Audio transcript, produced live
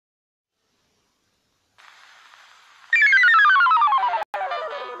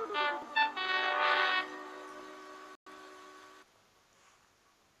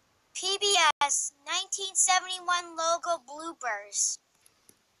PBS 1971 logo bloopers.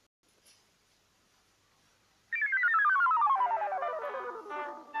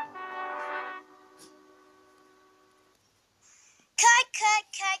 Cut.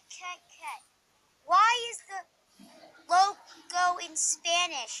 Why is the logo in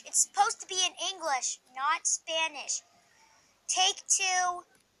Spanish? It's supposed to be in English, not Spanish. Take two.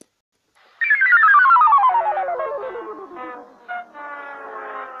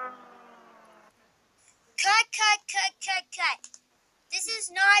 Cut. This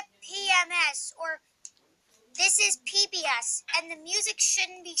is not PMS, or this is PBS, and the music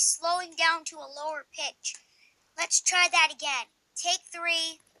shouldn't be slowing down to a lower pitch. Let's try that again. Take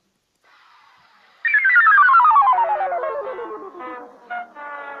three.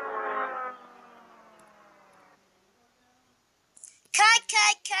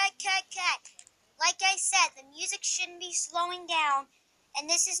 Cut. Like I said, the music shouldn't be slowing down, and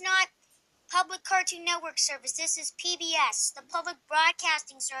this is not Public Cartoon Network service. This is PBS, the Public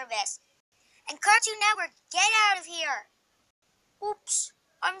Broadcasting Service. And Cartoon Network, get out of here. Oops,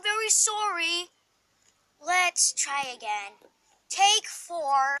 I'm very sorry. Let's try again. Take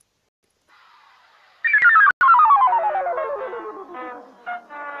four.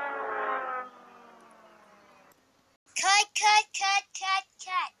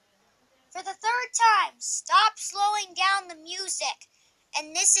 Cut. For the third time, stop slowing down the music.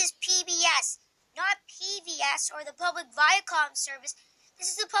 And this is PBS, not PVS or the Public Viacom Service. This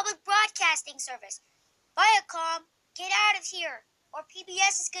is the Public Broadcasting Service. Viacom, get out of here, or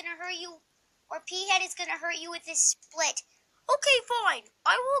PBS is going to hurt you, or P-Head is going to hurt you with this split. Okay, fine,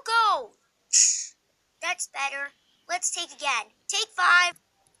 I will go. That's better. Let's take again. Take five.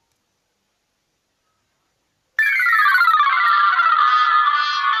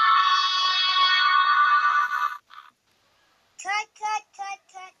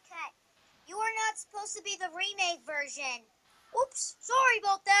 Cut. You are not supposed to be the remake version. Oops, sorry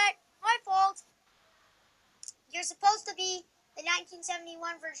about that. My fault. You're supposed to be the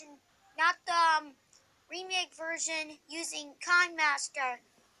 1971 version, not the remake version using Master.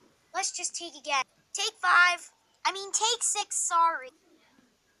 Let's just take again. Take six, sorry.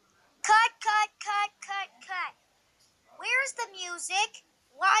 Cut. Where's the music?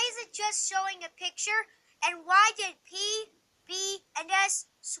 Why is it just showing a picture? And why did P, B, and S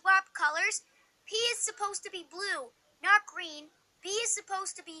swap colors? P is supposed to be blue, not green. B is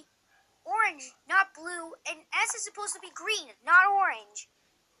supposed to be orange, not blue. And S is supposed to be green, not orange.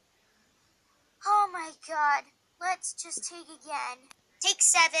 Oh my god. Let's just take again. Take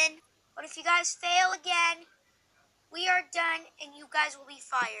seven. But if you guys fail again, we are done and you guys will be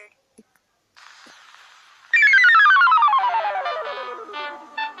fired.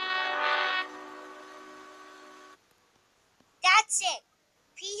 That's it.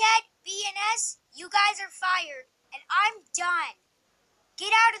 P-Head, B, and S, you guys are fired, and I'm done.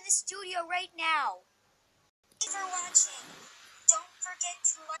 Get out of the studio right now. Thank you for watching. Don't forget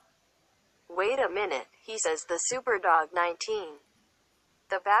to like. Wait a minute, he says the Superdog 19.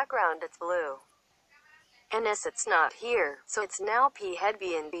 The background it's blue. And S it's not here, so it's now P-Head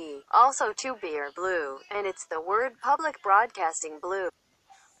B and B. Also 2B are blue, and it's the word Public Broadcasting blue.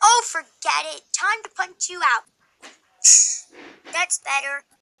 Oh, forget it. Time to punch you out. That's better.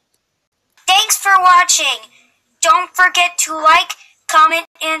 Thanks for watching. Don't forget to like, comment,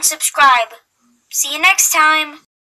 and subscribe. See you next time.